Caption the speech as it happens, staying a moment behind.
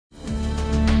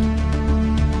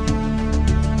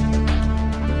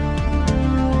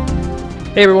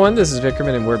Hey everyone, this is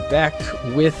Vickerman and we're back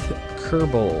with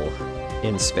Kerbal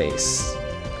in space.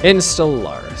 In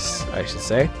Stellaris, I should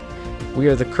say. We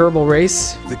are the Kerbal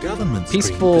race,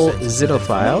 peaceful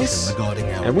Xenophiles,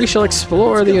 and we shall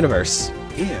explore the universe.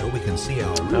 Here we can see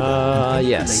our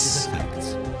yes.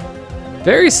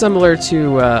 Very similar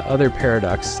to other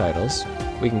Paradox titles.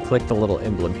 We can click the little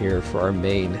emblem here for our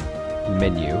main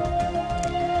menu.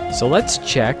 So let's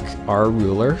check our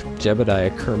ruler,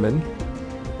 Jebediah Kerman.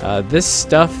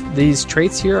 These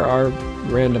traits here are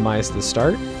randomized at the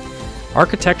start.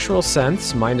 Architectural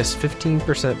sense, minus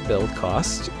 15% build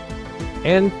cost,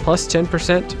 and plus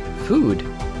 10% food,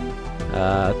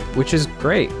 which is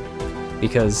great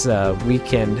because we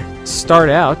can start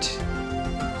out.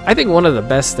 I think one of the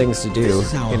best things to do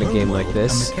in a game like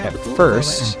this at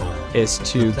first is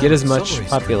to get as much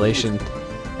population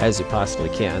as you possibly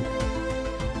can.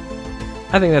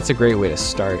 I think that's a great way to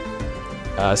start.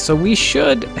 So we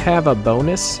should have a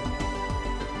bonus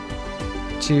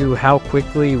to how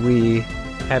quickly we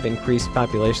have increased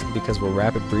population because we're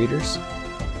rapid breeders.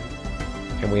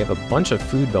 And we have a bunch of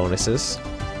food bonuses.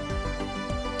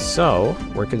 So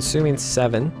we're consuming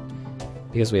 7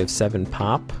 because we have 7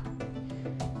 pop.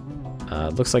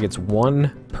 Looks like it's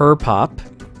 1 per pop.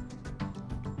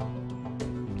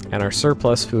 And our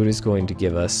surplus food is going to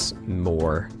give us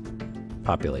more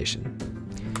population.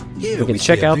 Here we can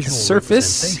check out the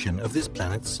surface of this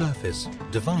planet's surface,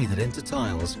 divided into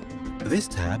tiles. This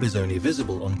tab is only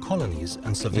visible on colonies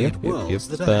and surveyed worlds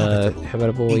that are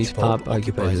habitable. Each pop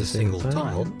occupies a single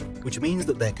tile, which means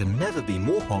that there can never be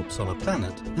more pops on a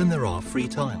planet than there are free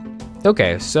tile.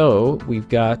 Okay, so we've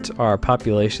got our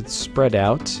population spread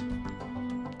out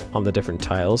on the different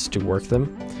tiles to work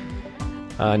them.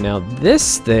 Now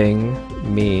this thing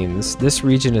means this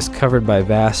region is covered by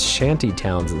vast shanty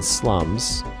towns and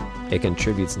slums. It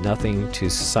contributes nothing to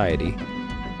society.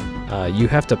 You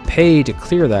have to pay to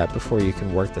clear that before you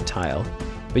can work the tile,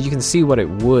 but you can see what it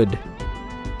would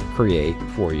create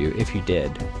for you if you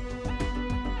did.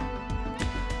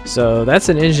 So that's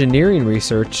an engineering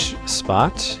research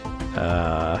spot.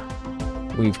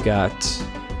 We've got,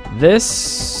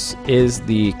 this is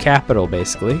the capital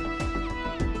basically,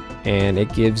 and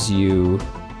it gives you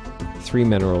 3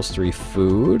 minerals, 3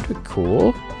 food.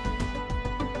 Cool.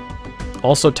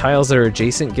 Also, tiles that are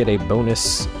adjacent get a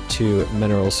bonus to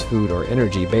minerals, food, or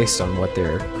energy based on what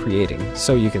they're creating.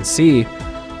 So you can see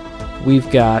we've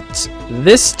got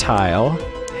this tile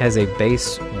has a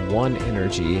base 1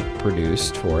 energy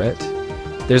produced for it.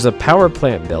 There's a power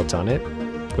plant built on it,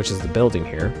 which is the building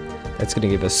here. That's going to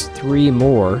give us 3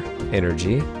 more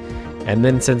energy. And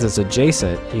then since it's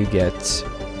adjacent, you get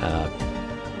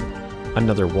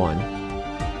another 1.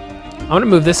 I'm going to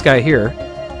move this guy here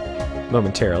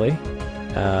momentarily.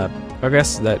 I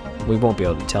guess that we won't be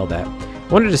able to tell that. I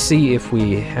wanted to see if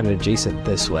we had an adjacent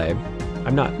this way.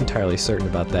 I'm not entirely certain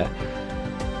about that.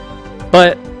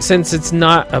 But since it's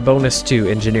not a bonus to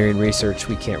engineering research,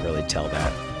 we can't really tell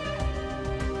that.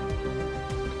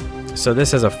 So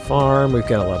this has a farm. We've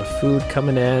got a lot of food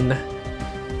coming in.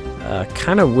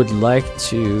 Kind of would like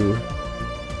to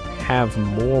have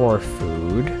more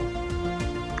food.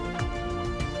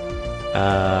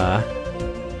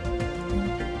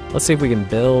 Let's see if we can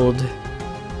build.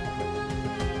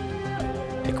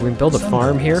 Can we build a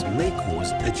farm here? May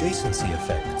cause adjacency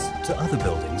effects to other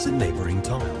buildings in neighboring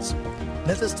tiles.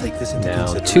 Let us take this into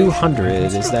consideration.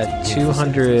 200, is that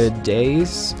 200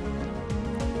 days?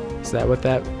 Is that what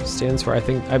that stands for? I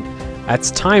think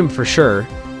that's time for sure.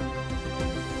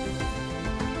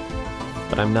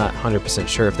 But I'm not 100%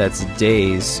 sure if that's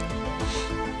days.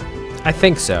 I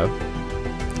think so.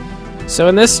 So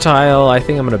in this tile, I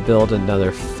think I'm going to build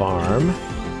another farm.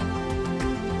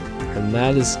 And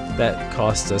that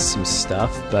cost us some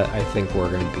stuff, but I think we're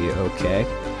going to be okay.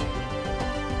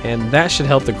 And that should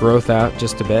help the growth out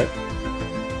just a bit.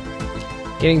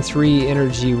 Getting 3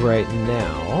 energy right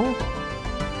now.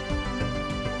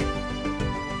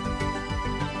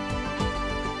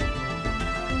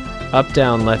 Up,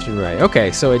 down, left, and right.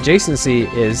 Okay, so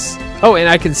adjacency is... Oh, and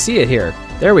I can see it here.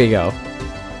 There we go.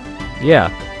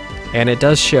 Yeah, and it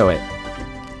does show it.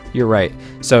 You're right.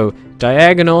 So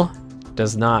diagonal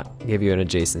does not give you an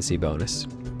adjacency bonus.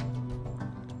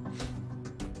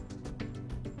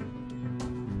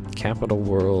 Capital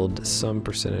world, some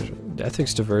percentage.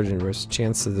 Ethics divergent risk.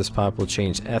 Chance that this pop will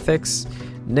change ethics.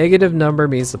 Negative number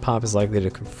means the pop is likely to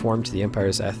conform to the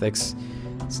Empire's ethics.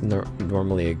 It's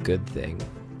normally a good thing.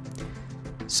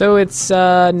 So it's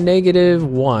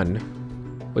 -1,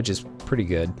 which is pretty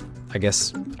good. I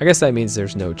guess that means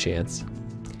there's no chance.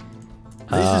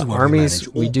 Armies,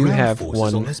 we do have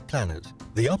one. On this planet.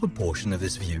 The upper portion of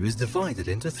this view is divided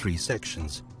into 3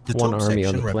 sections. The One top army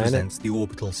on section the planet. represents the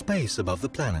orbital space above the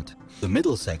planet. The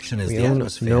middle section is We the own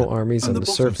atmosphere. no armies and on the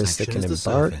bottom surface that section can is the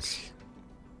embark. surface.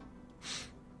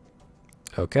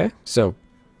 Okay, so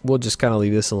we'll just kind of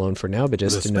leave this alone for now, but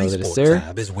just The to know that it's spaceport there.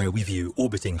 tab is where we view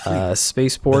orbiting fleets,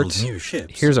 Spaceport. build new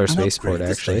ships, Here's our and spaceport, upgrade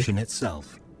the actually. station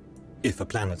itself. If a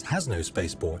planet has no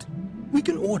spaceport, we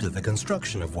can order the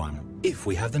construction of one if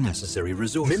we have the necessary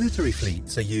resources. Military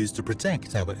fleets are used to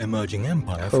protect our emerging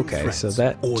empire from Okay, threats, so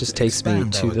that or just to takes me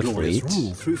expand to our the glorious fleet.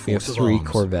 rule through We have force of 3 arms.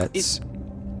 corvettes.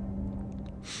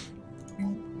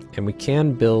 And we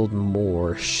can build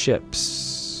more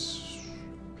ships.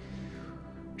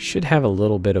 Should have a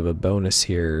little bit of a bonus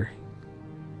here.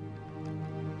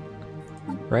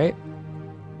 Right?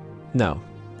 No.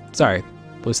 Sorry.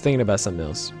 Was thinking about something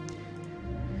else.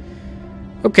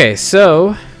 Okay,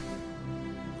 so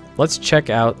let's check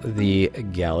out the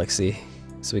galaxy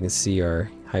so we can see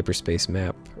our hyperspace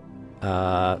map.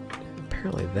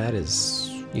 Apparently that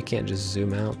is... you can't just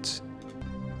zoom out.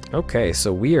 Okay,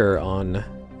 so we are on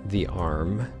the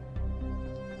arm.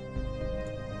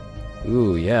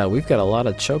 Ooh, yeah, we've got a lot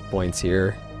of choke points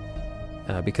here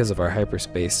because of our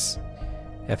hyperspace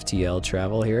FTL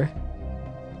travel here.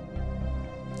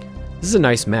 This is a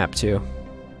nice map, too.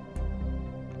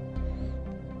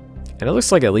 And it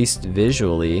looks like, at least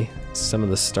visually, some of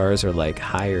the stars are like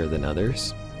higher than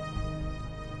others.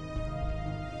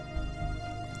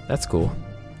 That's cool.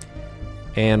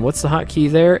 And what's the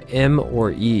hotkey there? M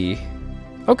or E?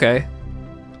 Okay.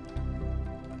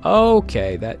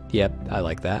 Okay, that, yep, I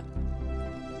like that.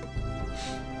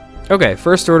 Okay,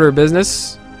 first order of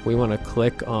business. We want to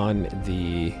click on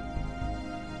the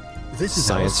This is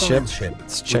science our ship. ship.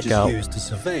 Let's check which is out. used to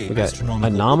survey We got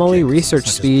astronomical anomaly objects research such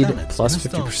as speed planets plus in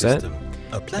a star 50% system.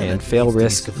 A planet and fail needs to be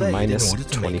risk surveyed minus in order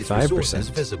to make its resources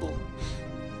 25%. visible.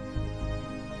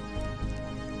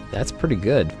 That's pretty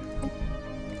good.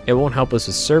 It won't help us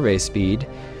with survey speed,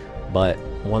 but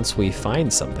once we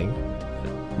find something,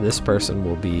 this person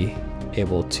will be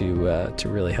able to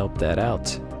really help that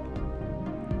out.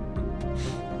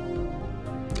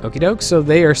 Okie doke, so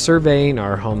they are surveying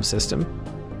our home system.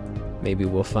 Maybe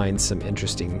we'll find some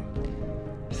interesting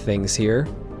things here.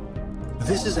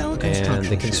 This is our And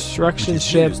the construction which is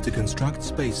ship, used to construct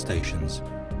space stations.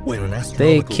 When an they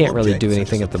astronomical can't really object do such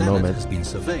anything as at the a planet moment. has been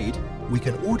surveyed, we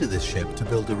can order this ship to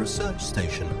build a research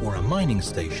station or a mining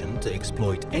station to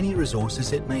exploit any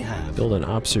resources it may have. Build an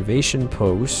observation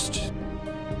post.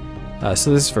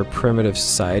 So this is for primitive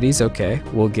societies. Okay,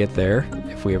 we'll get there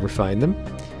if we ever find them.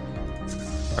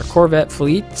 Our Corvette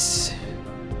fleet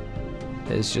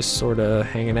is just sort of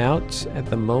hanging out at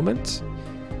the moment.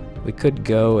 We could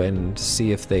go and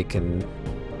see if they can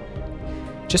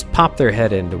just pop their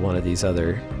head into one of these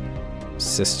other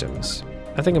systems.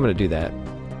 I think I'm going to do that.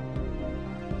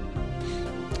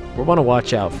 We want to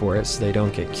watch out for it so they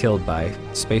don't get killed by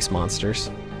space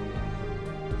monsters.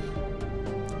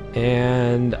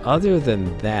 And other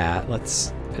than that,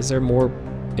 is there more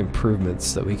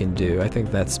improvements that we can do? I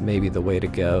think that's maybe the way to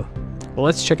go. Well,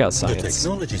 let's check out science. The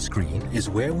technology screen is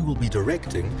where we will be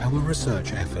directing our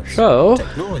research efforts. So,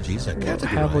 technologies are what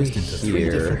have we categorized into 3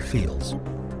 here? different fields.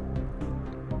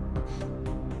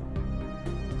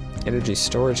 Energy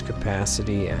storage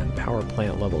capacity and power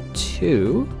plant level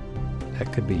 2.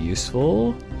 That could be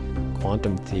useful.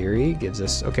 Quantum theory gives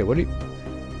us... Okay, what do you...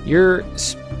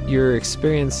 Your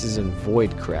experience is in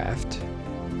Voidcraft,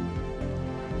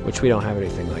 which we don't have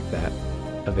anything like that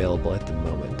available at the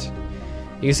moment.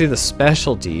 You can see the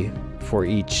specialty for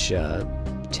each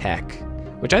tech,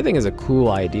 which I think is a cool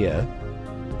idea.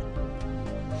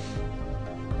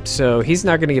 So he's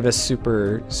not going to give us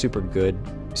super good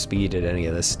speed at any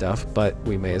of this stuff, but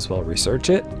we may as well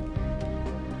research it.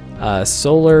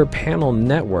 Solar panel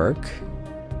network.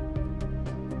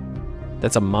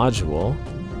 That's a module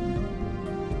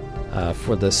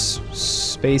for this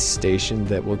space station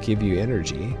that will give you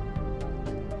energy.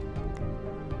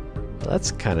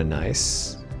 That's kind of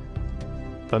nice.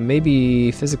 But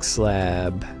maybe physics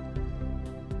lab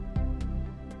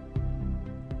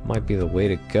might be the way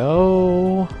to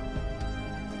go.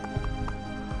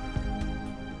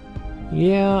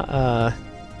 Yeah,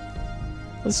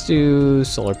 let's do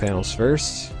solar panels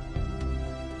first.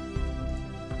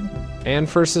 And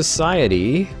for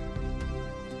society,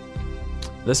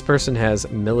 this person has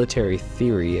military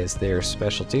theory as their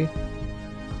specialty.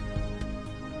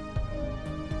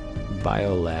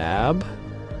 Biolab.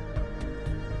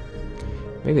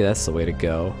 Maybe that's the way to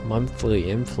go. Monthly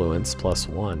influence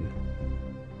 +1.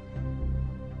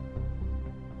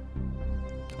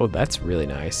 Oh, that's really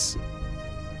nice.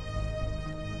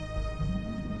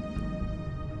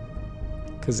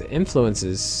 Because influence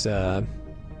is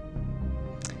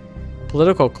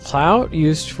political clout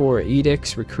used for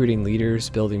edicts, recruiting leaders,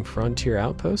 building frontier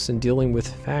outposts, and dealing with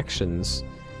factions.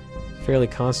 Fairly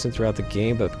constant throughout the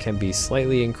game, but can be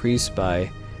slightly increased by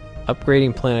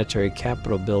upgrading planetary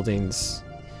capital buildings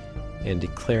and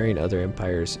declaring other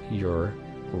empires your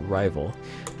rival.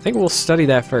 I think we'll study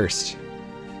that first,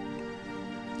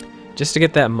 just to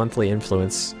get that monthly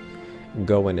influence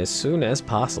going as soon as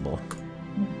possible.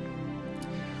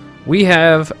 We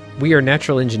are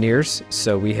natural engineers,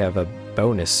 so we have a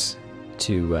bonus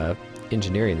to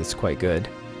engineering that's quite good.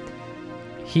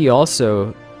 He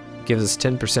also gives us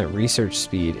 10% research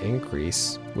speed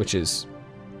increase,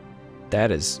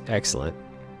 that is excellent.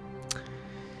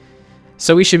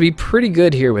 So we should be pretty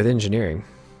good here with engineering.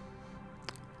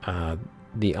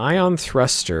 The ion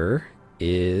thruster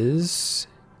that's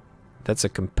a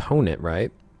component,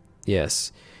 right?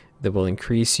 Yes, that will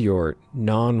increase your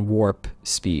non-warp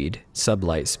speed,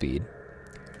 sublight speed.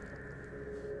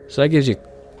 So that gives you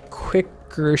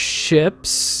quicker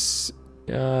ships,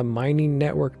 mining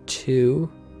network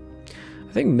 2.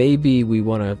 I think maybe we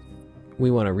want to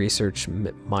research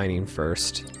mining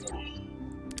first,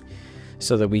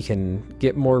 so that we can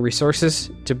get more resources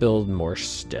to build more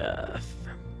stuff.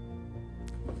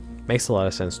 Makes a lot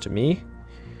of sense to me.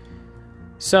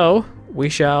 So we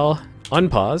shall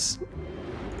unpause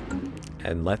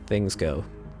and let things go.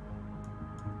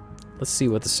 Let's see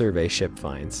what the survey ship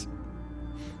finds.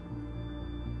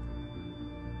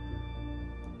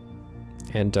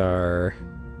 And our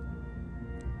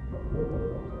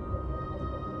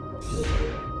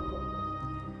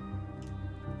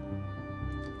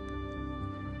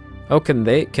can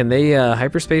they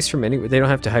hyperspace from anywhere? They don't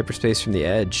have to hyperspace from the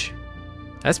edge.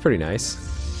 That's pretty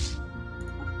nice.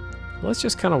 Let's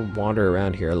just kind of wander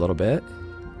around here a little bit.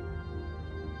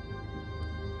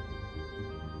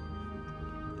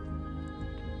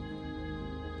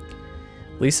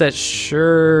 At least that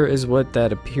sure is what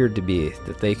that appeared to be,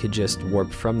 that they could just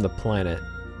warp from the planet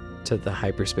to the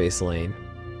hyperspace lane.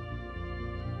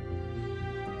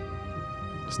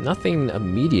 There's nothing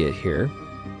immediate here.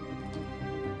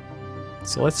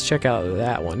 So let's check out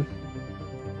that one.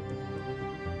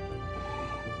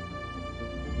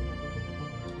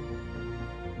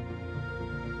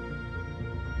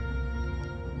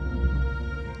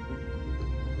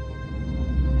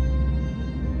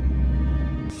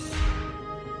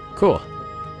 Cool.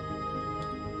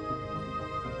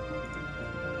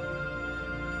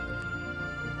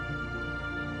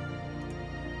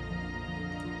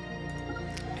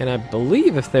 And I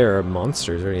believe if there are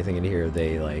monsters or anything in here,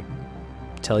 they like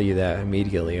tell you that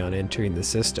immediately on entering the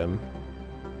system.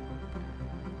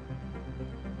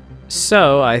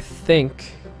 So I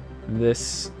think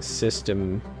this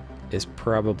system is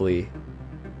probably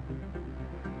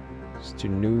to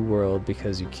New World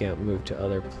because you can't move to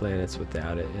other planets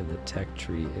without it, and the tech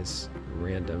tree is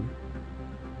random.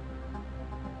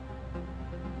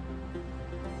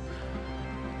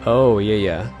 Oh,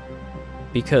 yeah.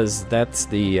 Because that's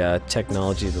the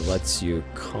technology that lets you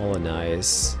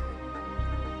colonize.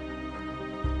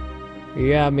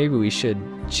 Yeah, maybe we should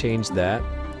change that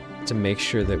to make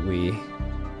sure that we...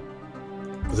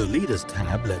 The Leaders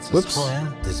tab lets us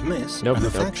hire, dismiss, and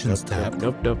the Factions tab...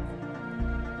 Nope.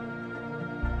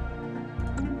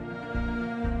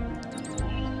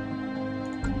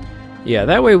 Yeah,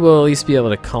 that way we'll at least be able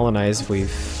to colonize if we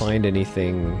find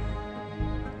anything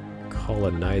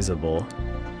colonizable.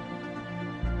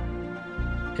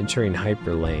 Entering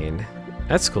hyperlane.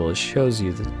 That's cool, it shows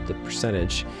you the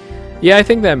percentage. Yeah, I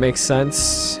think that makes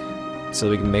sense, so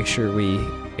we can make sure we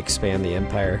expand the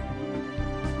empire.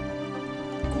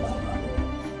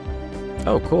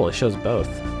 Oh, cool, it shows both.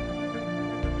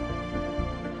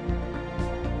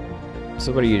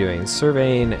 So what are you doing?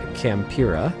 Surveying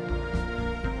Campira.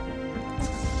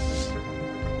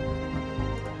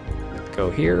 Go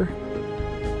here.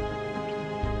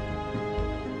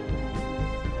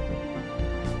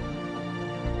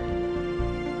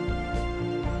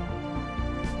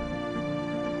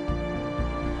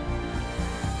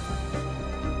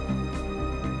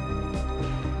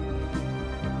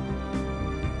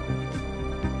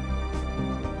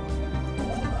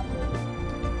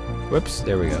 Whoops,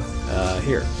 there we go.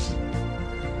 Here.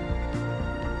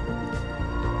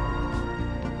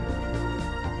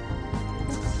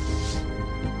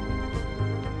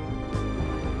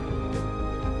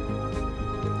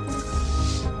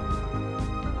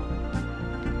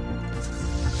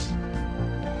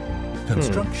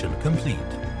 Construction complete.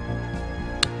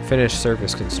 Finished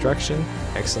surface construction.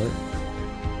 Excellent.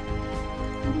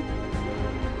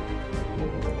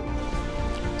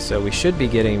 So we should be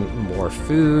getting more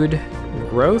food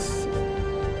growth.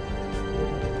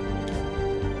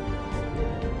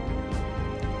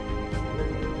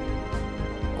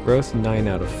 Growth 9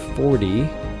 out of 40.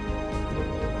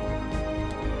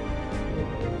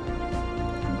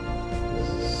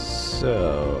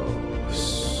 So...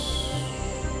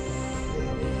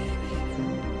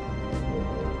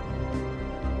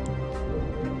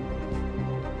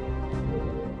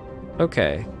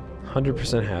 okay,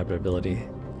 100% habitability,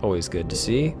 always good to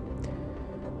see.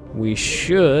 We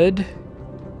should...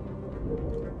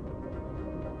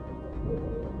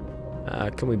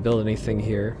 can we build anything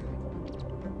here?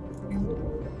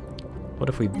 What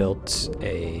if we built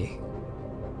a...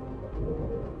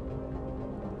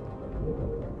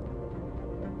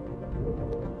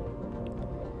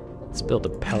 let's build a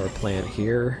power plant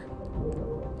here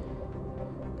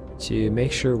to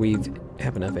make sure we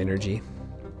have enough energy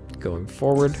going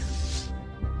forward.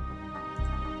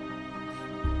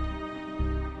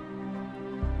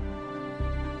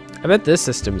 I bet this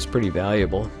system is pretty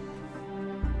valuable.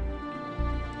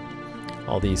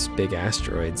 All these big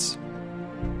asteroids.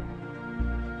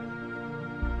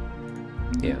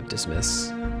 Yeah,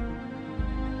 dismiss.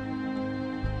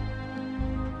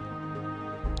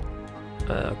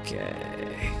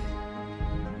 Okay.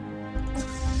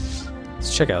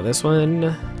 Let's check out this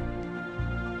one.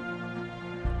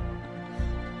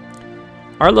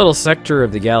 Our little sector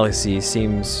of the galaxy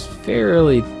seems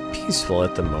fairly peaceful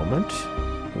at the moment.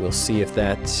 We'll see if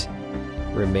that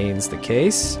remains the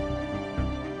case.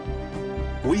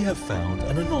 We have found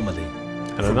an anomaly.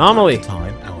 An anomaly! From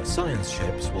time to time, our science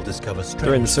ships will discover strange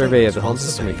During the survey of the home things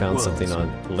system, we found while something surveying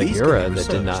on worlds. These can Ligura be that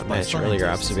did not researched by match earlier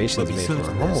scientists, observations but be made from our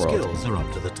certain their homeworld. skills are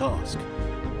up to the task.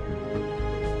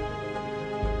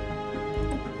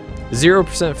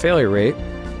 0% failure rate,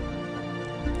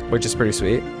 which is pretty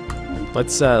sweet.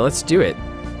 Let's do it.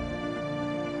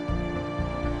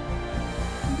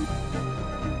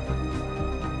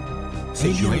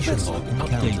 Situation log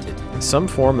updated. Some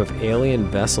form of alien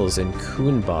vessels in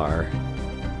Kunbar.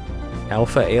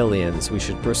 Alpha aliens. We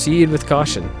should proceed with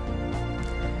caution.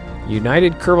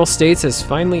 United Kerbal States has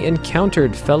finally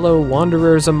encountered fellow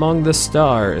wanderers among the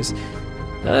stars.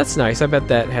 Now, that's nice. I bet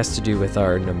that has to do with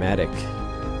our nomadic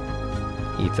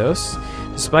ethos.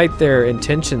 Despite their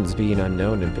intentions being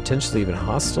unknown and potentially even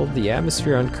hostile, the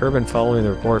atmosphere on Kerbin following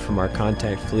the report from our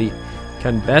contact fleet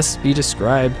can best be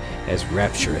described as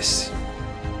rapturous.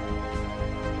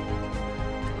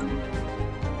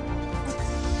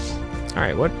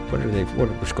 Alright, what's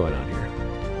going on here?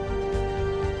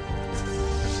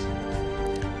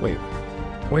 Wait,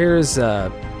 where's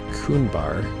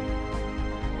Kunbar?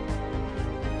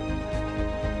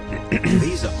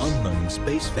 These are unknown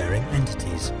spacefaring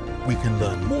entities. We can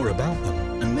learn more about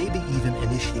them and maybe even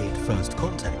initiate first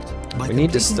contact. We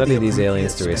need to study these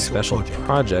aliens through a special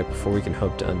project before we can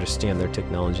hope to understand their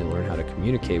technology and learn how to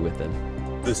communicate with them.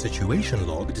 The situation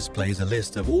log displays a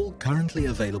list of all currently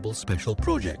available special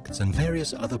projects and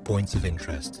various other points of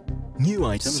interest. New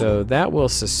items. So that will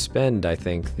suspend, I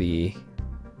think, the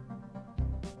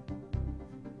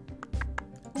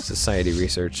society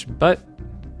research, but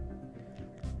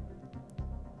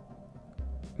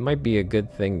it might be a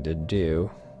good thing to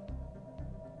do.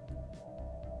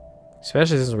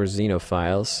 Especially since we're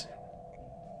xenophiles.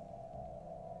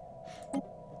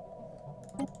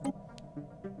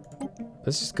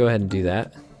 Let's just go ahead and do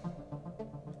that.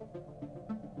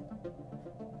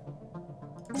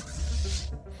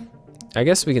 I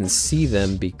guess we can see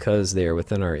them because they are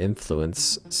within our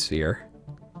influence sphere.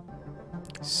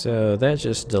 So that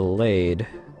just delayed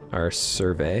our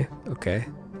survey. Okay,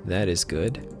 that is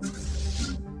good.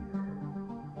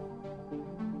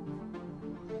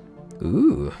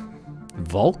 Ooh,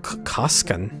 Volk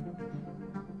Koskan.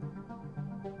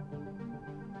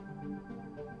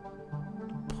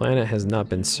 Planet has not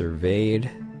been surveyed.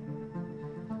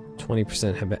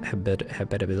 20%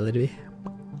 habitability.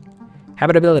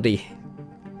 Habitability.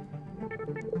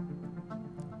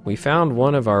 We found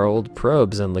one of our old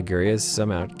probes on Liguria,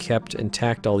 somehow kept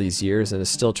intact all these years and is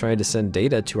still trying to send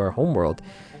data to our homeworld.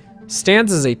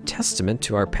 Stands as a testament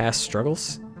to our past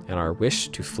struggles and our wish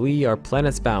to flee our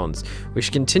planet's bounds. We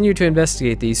should continue to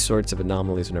investigate these sorts of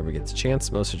anomalies whenever we get the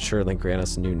chance. Most assuredly grant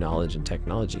us new knowledge and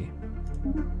technology.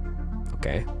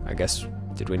 Okay, I guess,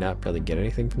 did we not really get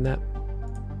anything from that?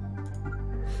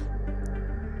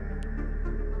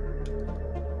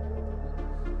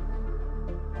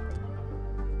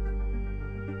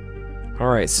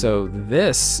 Alright, so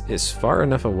this is far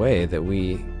enough away that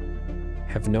we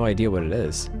have no idea what it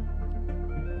is.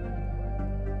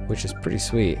 Which is pretty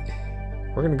sweet.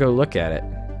 We're gonna go look at it.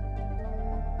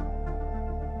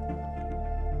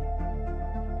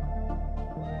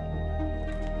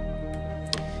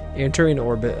 Entering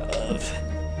orbit of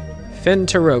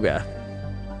Fentaroga.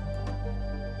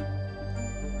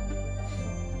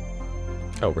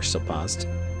 Oh, we're still paused.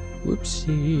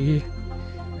 Whoopsie.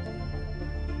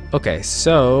 Okay,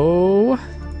 so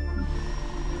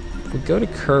if we go to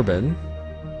Kerbin.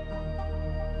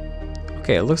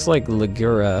 Okay, it looks like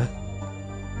Ligura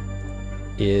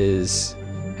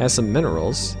has some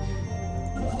minerals.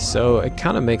 So it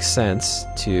kind of makes sense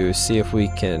to see if we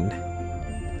can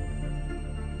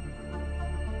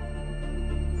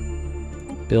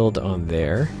build on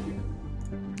there.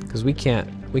 Because we can't,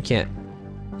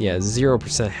 yeah,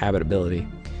 0% habitability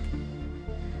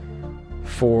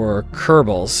for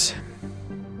Kerbals.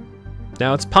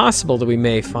 Now it's possible that we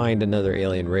may find another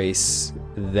alien race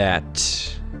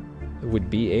that would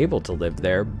be able to live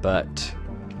there, but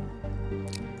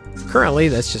currently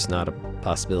that's just not a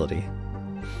possibility.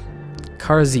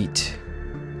 Karzit.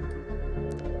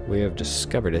 We have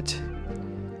discovered it.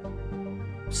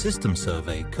 System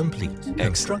survey complete.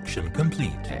 Construction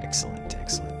complete. Excellent,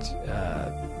 excellent.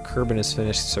 Kerbin has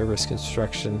finished service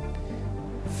construction.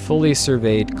 Fully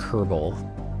surveyed Kerbal.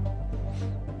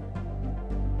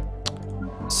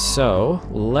 So,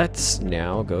 let's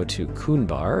now go to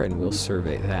Kunbar and we'll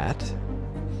survey that.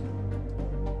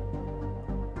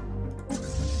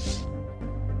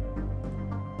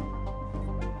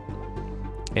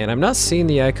 And I'm not seeing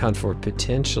the icon for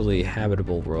potentially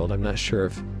habitable world. I'm not sure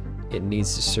if it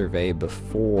needs to survey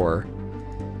before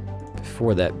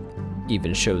that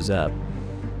even shows up.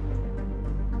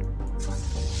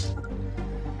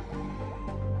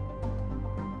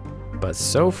 But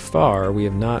so far, we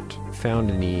have not found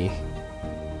any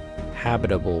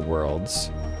habitable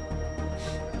worlds.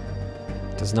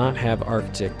 Does not have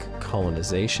Arctic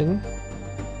colonization.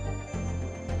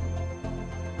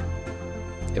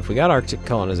 If we got Arctic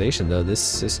colonization, though, this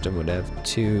system would have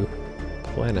 2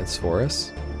 planets for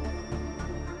us.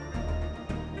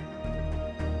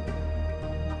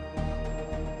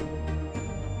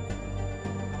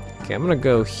 Okay, I'm gonna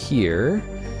go here,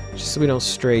 just so we don't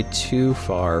stray too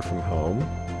far from home.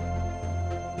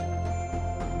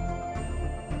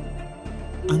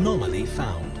 Anomaly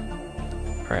found.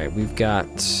 Alright, we've got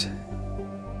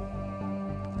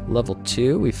level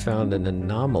 2, we found an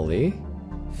anomaly.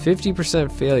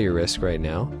 50% failure risk right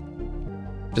now.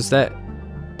 Does that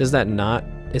not?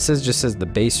 It just says the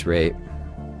base rate.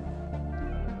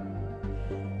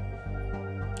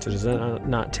 So does that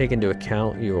not take into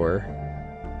account your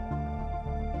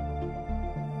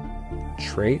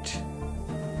trait?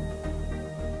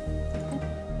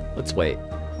 Let's wait.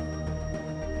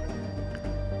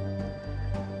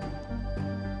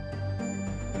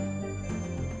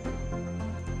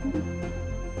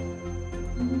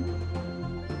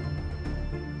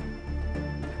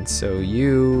 And so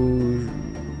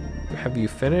have you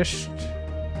finished?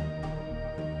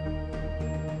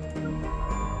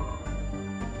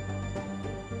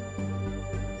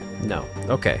 No.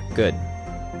 Okay, good.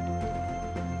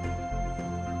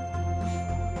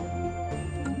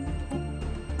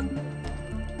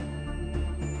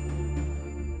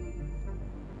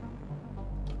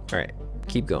 All right,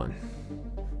 keep going.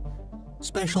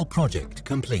 Special project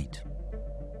complete.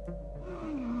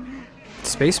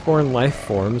 Spaceborne life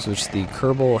forms, which the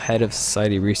Kerbal head of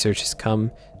society research has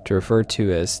come to refer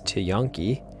to as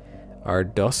Tiyanki, are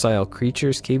docile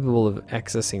creatures capable of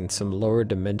accessing some lower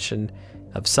dimension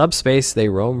of subspace. They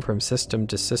roam from system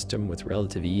to system with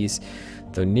relative ease,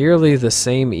 though nearly the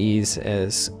same ease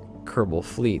as Kerbal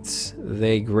fleets.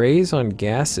 They graze on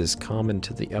gases common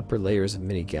to the upper layers of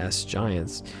many gas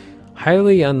giants.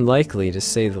 Highly unlikely, to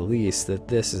say the least, that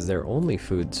this is their only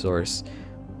food source,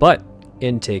 but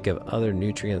intake of other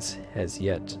nutrients has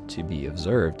yet to be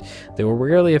observed. They will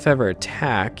rarely, if ever,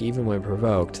 attack. Even when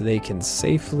provoked, they can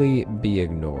safely be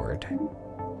ignored.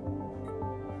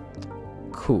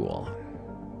 Cool.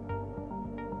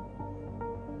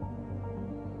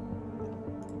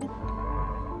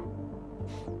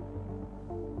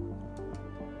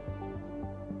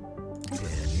 And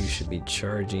you should be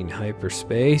charging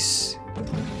hyperspace.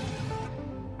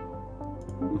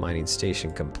 Mining station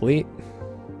complete.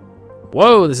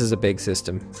 Whoa, this is a big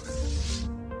system.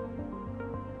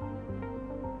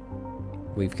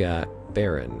 We've got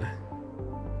barren,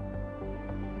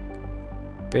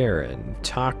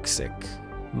 toxic,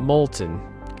 molten,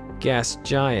 gas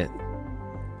giant.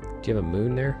 Do you have a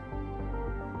moon there?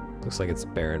 Looks like it's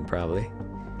barren, probably.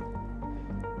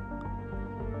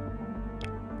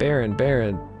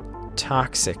 Barren,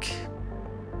 toxic.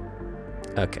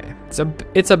 Okay,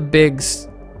 it's a big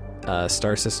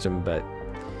star system, but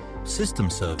system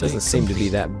survey doesn't seem to be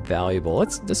that valuable.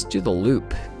 Let's do the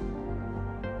loop.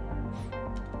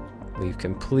 We've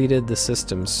completed the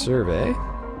system survey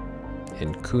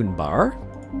in Kunbar,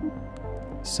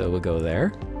 so we'll go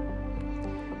there.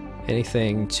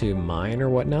 Anything to mine or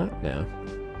whatnot? No.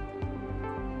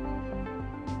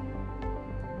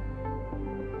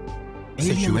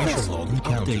 Situation log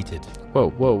updated. Whoa,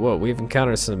 whoa, whoa. We've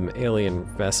encountered some alien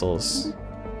vessels.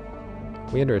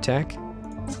 We under attack?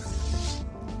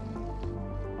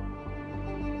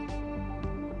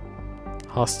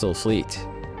 Hostile fleet.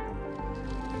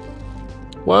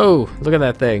 Whoa, look at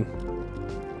that thing.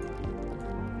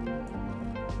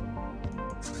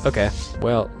 Okay,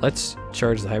 well, let's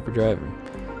charge the hyperdrive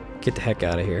and get the heck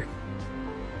out of here.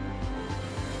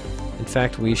 In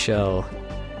fact, we shall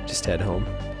just head home.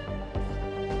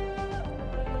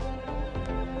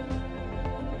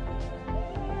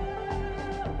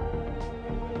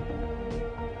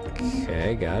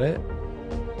 Okay, got it.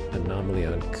 Anomaly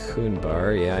on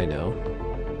Kunbar, yeah, I know.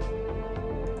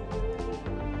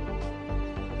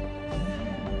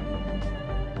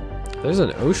 There's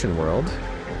an ocean world.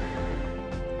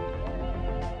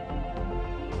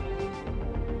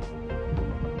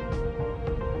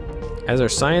 As our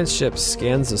science ship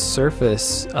scans the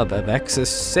surface of Avexis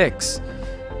 6, it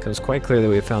becomes quite clear that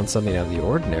we have found something out of the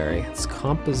ordinary. Its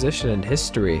composition and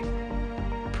history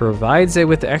provides it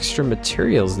with extra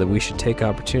materials that we should take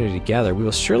opportunity to gather. We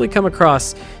will surely come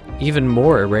across even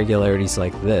more irregularities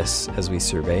like this as we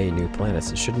survey new planets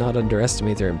and should not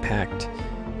underestimate their impact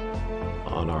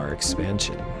on our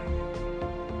expansion.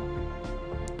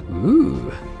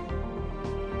 Ooh.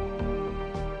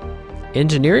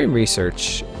 Engineering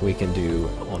research we can do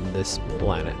on this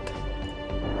planet.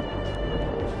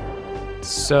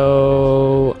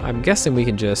 So I'm guessing we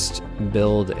can just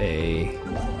build a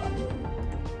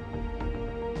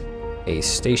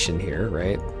station here,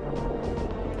 right?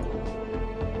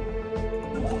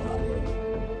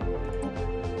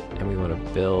 And we want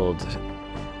to build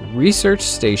research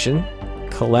station,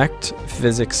 collect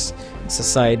physics,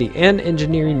 society, and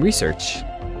engineering research.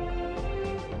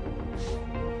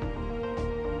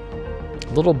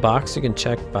 Little box you can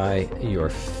check by your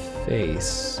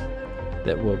face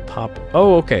that will pop.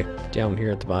 Oh, okay. Down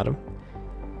here at the bottom.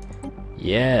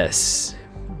 Yes.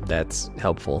 That's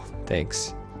helpful.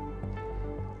 Thanks.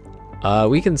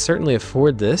 We can certainly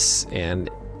afford this, and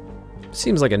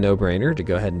seems like a no-brainer to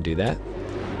go ahead and do that.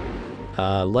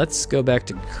 Let's go back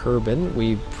to Kerbin.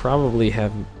 We probably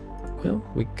have, well,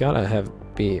 we gotta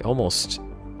be almost,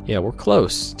 yeah, we're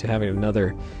close to having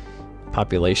another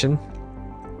population.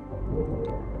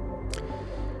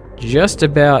 Just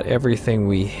about everything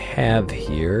we have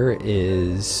here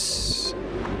is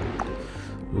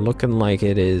looking like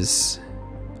it is.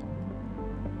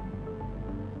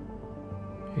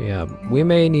 Yeah, we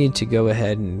may need to go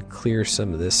ahead and clear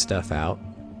some of this stuff out.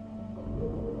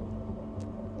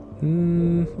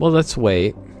 Well, let's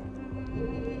wait.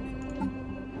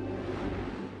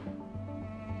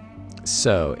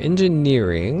 So,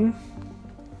 engineering.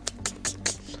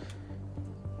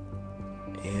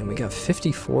 And we got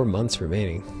 54 months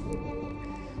remaining.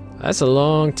 That's a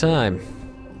long time.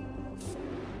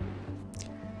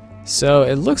 So,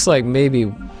 it looks like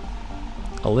maybe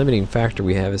a limiting factor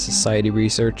we have is society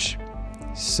research.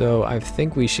 So I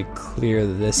think we should clear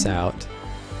this out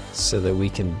so that we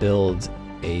can build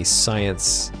a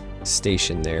science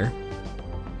station there.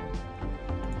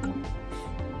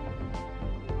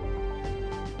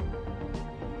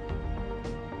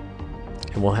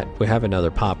 And we'll have another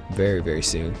pop very, very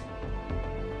soon.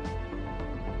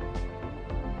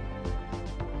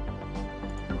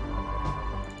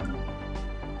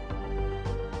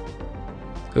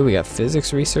 Ooh, we got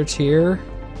physics research here.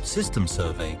 System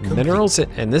survey complete. Minerals,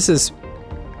 and this is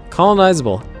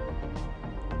colonizable.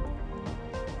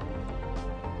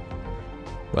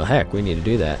 Well, heck, we need to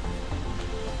do that.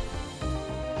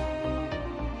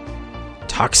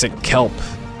 Toxic kelp.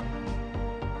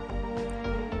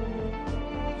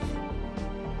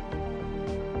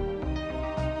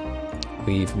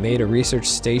 We've made a research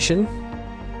station.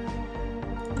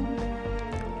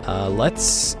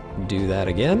 Let's do that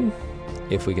again.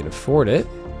 If we can afford it.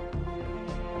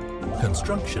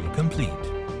 Construction complete.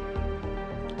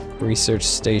 Research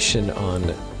station on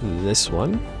this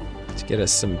one to get us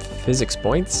some physics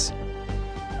points.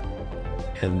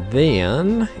 And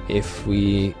then if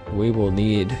we will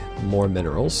need more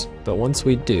minerals, but once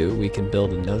we do, we can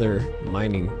build another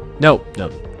mining. No,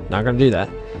 not gonna do that,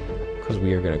 because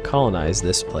we are gonna colonize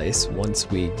this place once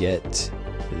we get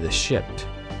the ship,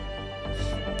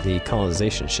 the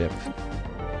colonization ship.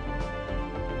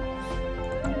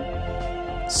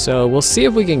 So we'll see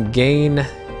if we can gain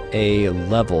a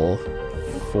level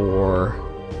for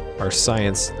our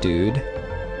science dude.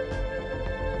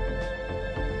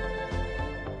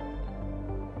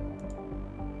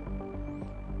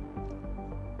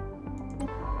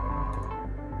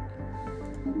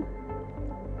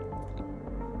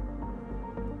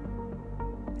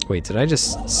 Wait, did I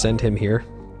just send him here?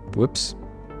 Whoops.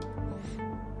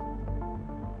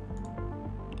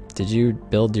 Did you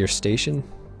build your station?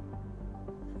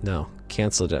 No,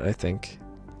 canceled it, I think.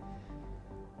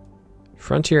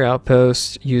 Frontier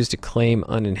outpost used to claim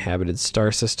uninhabited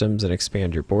star systems and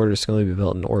expand your borders. Can only be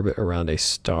built in orbit around a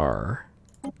star.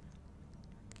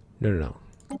 No.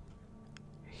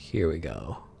 Here we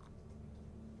go.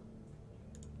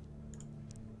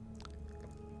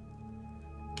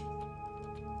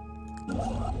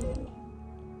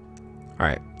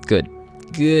 Alright, good.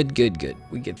 Good.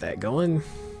 We get that going.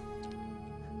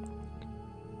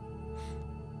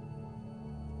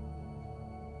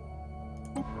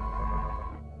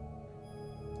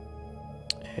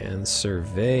 And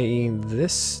surveying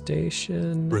this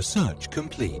station. Research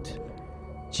complete.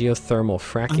 Geothermal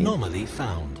fracking. Anomaly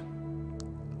found.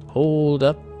 Hold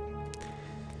up.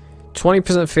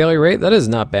 20% failure rate. That is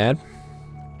not bad.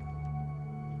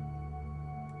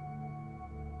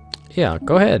 Yeah,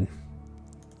 go ahead.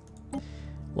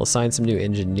 We'll assign some new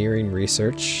engineering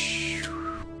research.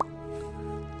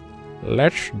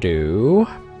 Let's do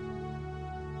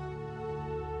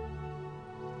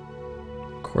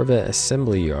Corvette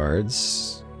assembly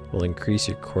yards. Will increase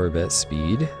your Corvette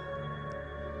speed.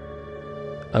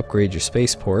 Upgrade your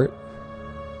spaceport.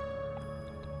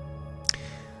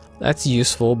 That's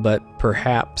useful, but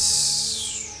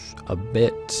perhaps a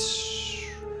bit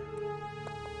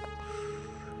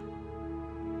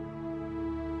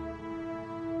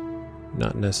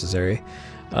not necessary.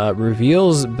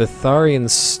 Reveals Betharian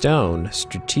stone,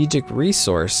 strategic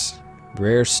resource.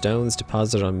 Rare stones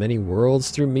deposited on many worlds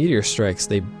through meteor strikes.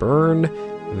 They burn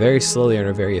very slowly and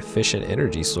are very efficient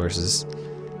energy sources.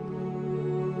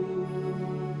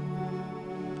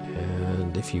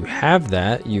 And if you have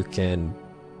that, you can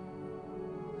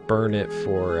burn it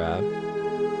for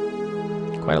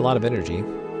quite a lot of energy.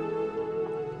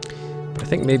 But I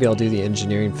think maybe I'll do the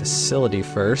engineering facility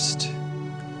first.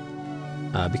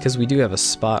 Because we do have a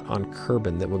spot on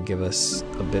Kerbin that will give us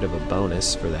a bit of a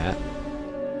bonus for that.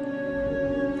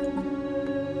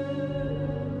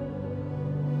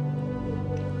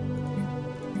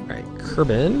 Alright,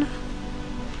 Kerbin.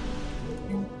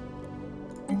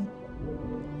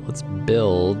 Let's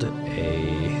build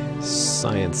a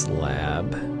science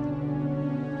lab.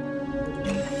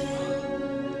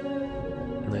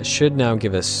 And that should now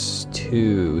give us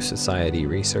 2 society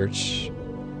research.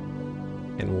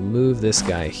 And we'll move this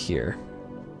guy here.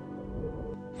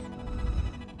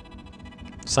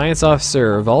 Science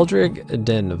Officer Valdrig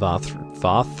Den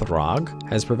Vothrog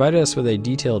has provided us with a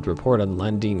detailed report on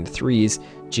Landine 3's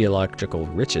geological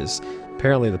riches.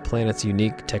 Apparently the planet's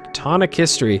unique tectonic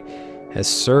history has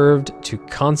served to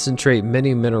concentrate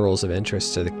many minerals of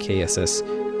interest to the KSS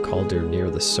Calder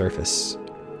near the surface.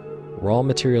 Raw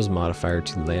materials modifier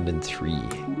to Landine 3.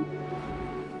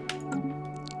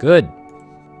 Good.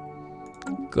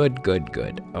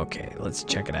 Good. Okay, let's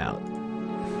check it out.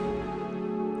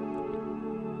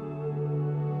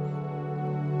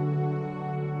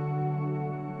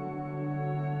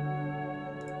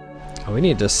 Oh, we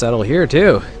need to settle here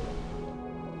too.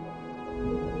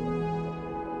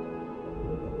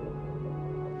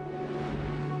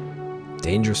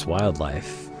 Dangerous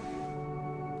wildlife.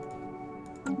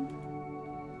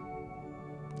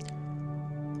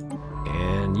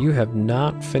 And you have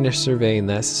not finished surveying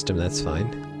that system, that's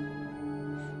fine.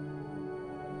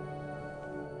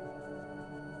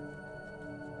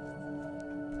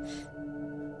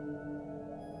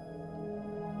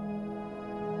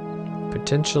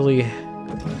 Potentially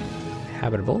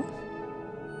habitable.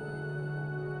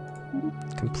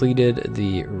 Completed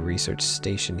the research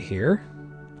station here.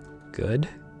 Good.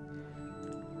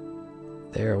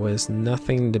 There was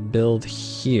nothing to build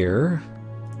here.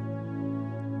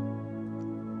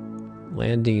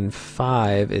 Landing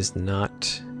 5 is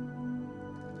not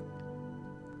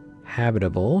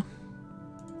habitable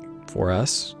for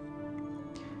us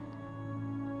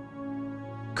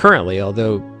currently,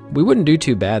 although we wouldn't do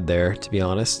too bad there, to be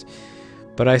honest.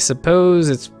 But I suppose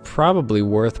it's probably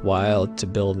worthwhile to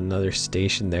build another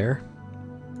station there.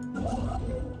 Of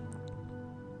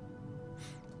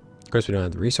course, we don't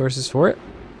have the resources for it,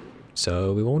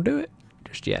 so we won't do it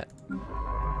just yet.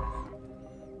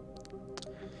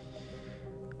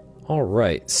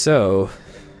 Alright, so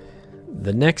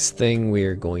the next thing we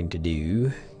are going to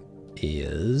do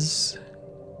is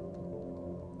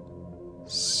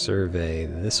survey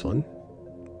this one.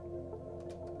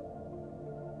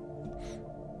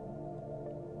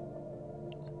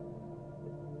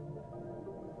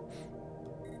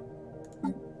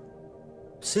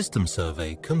 System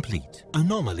survey complete.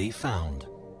 Anomaly found.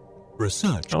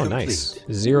 Research complete. Nice.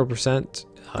 0%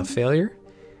 failure.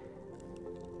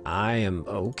 I am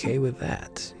okay with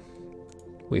that.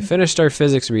 We finished our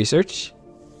physics research.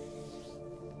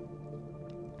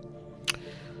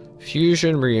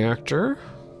 Fusion reactor.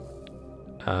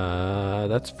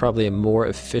 That's probably a more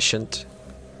efficient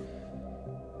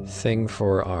thing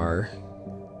for our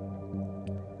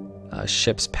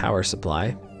ship's power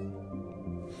supply.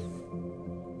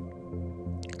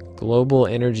 Global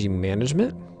energy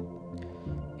management.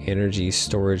 Energy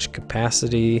storage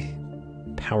capacity.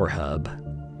 Power hub.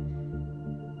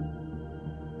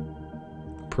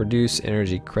 Produce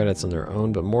energy credits on their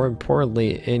own, but more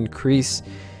importantly, increase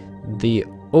the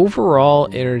overall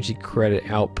energy credit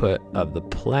output of the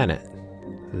planet.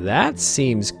 That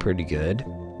seems pretty good.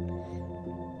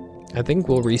 I think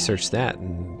we'll research that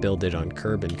and build it on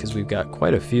Kerbin, because we've got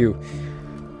quite a few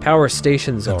power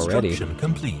stations already. Construction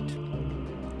complete.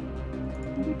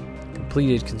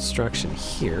 Completed construction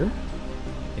here.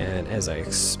 And as I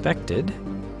expected,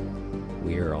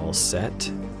 we are all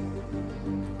set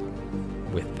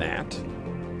with that.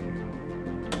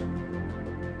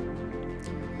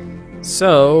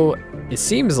 So it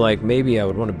seems like maybe I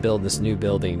would want to build this new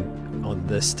building on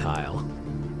this tile,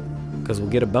 because we'll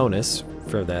get a bonus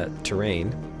for that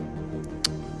terrain,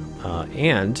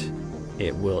 and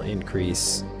it will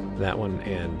increase that one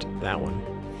and that one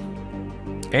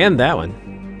and that one.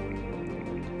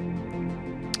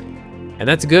 And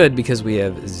that's good because we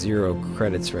have 0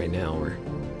 credits right now. We're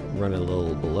running a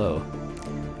little below.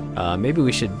 Maybe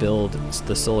we should build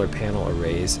the solar panel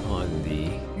arrays on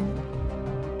the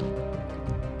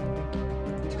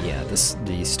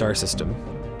the star system,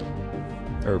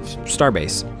 or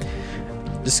starbase.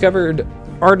 Discovered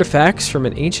artifacts from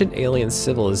an ancient alien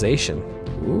civilization.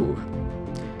 Ooh.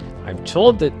 I'm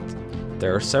told that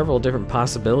there are several different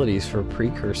possibilities for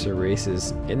precursor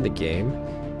races in the game,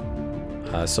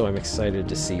 so I'm excited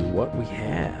to see what we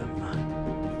have.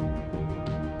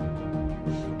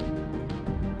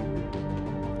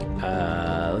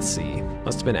 Let's see.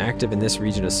 Must have been active in this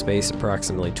region of space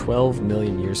approximately 12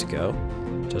 million years ago,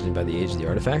 judging by the age of the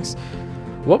artifacts.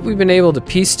 What we've been able to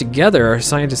piece together, our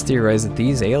scientists theorize that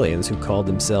these aliens, who called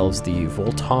themselves the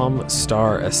Voltom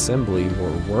Star Assembly,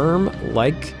 were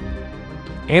worm-like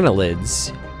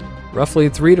annelids, roughly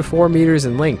 3 to 4 meters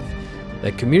in length,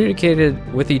 that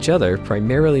communicated with each other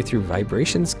primarily through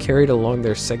vibrations carried along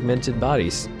their segmented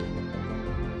bodies.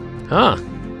 Huh.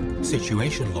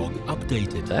 Situation log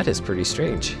updated. That is pretty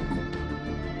strange.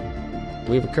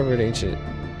 We've recovered ancient...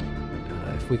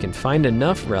 if we can find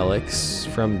enough relics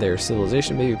from their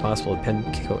civilization, it may be possible to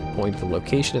pinpoint the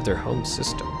location of their home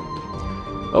system.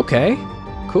 Okay,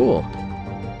 cool.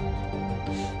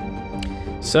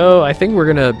 So I think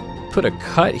we're gonna put a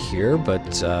cut here,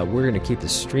 but we're gonna keep the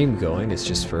stream going. It's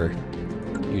just for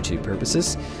YouTube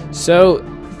purposes. So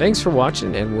thanks for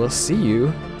watching, and we'll see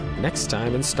you next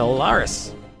time in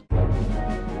Stellaris.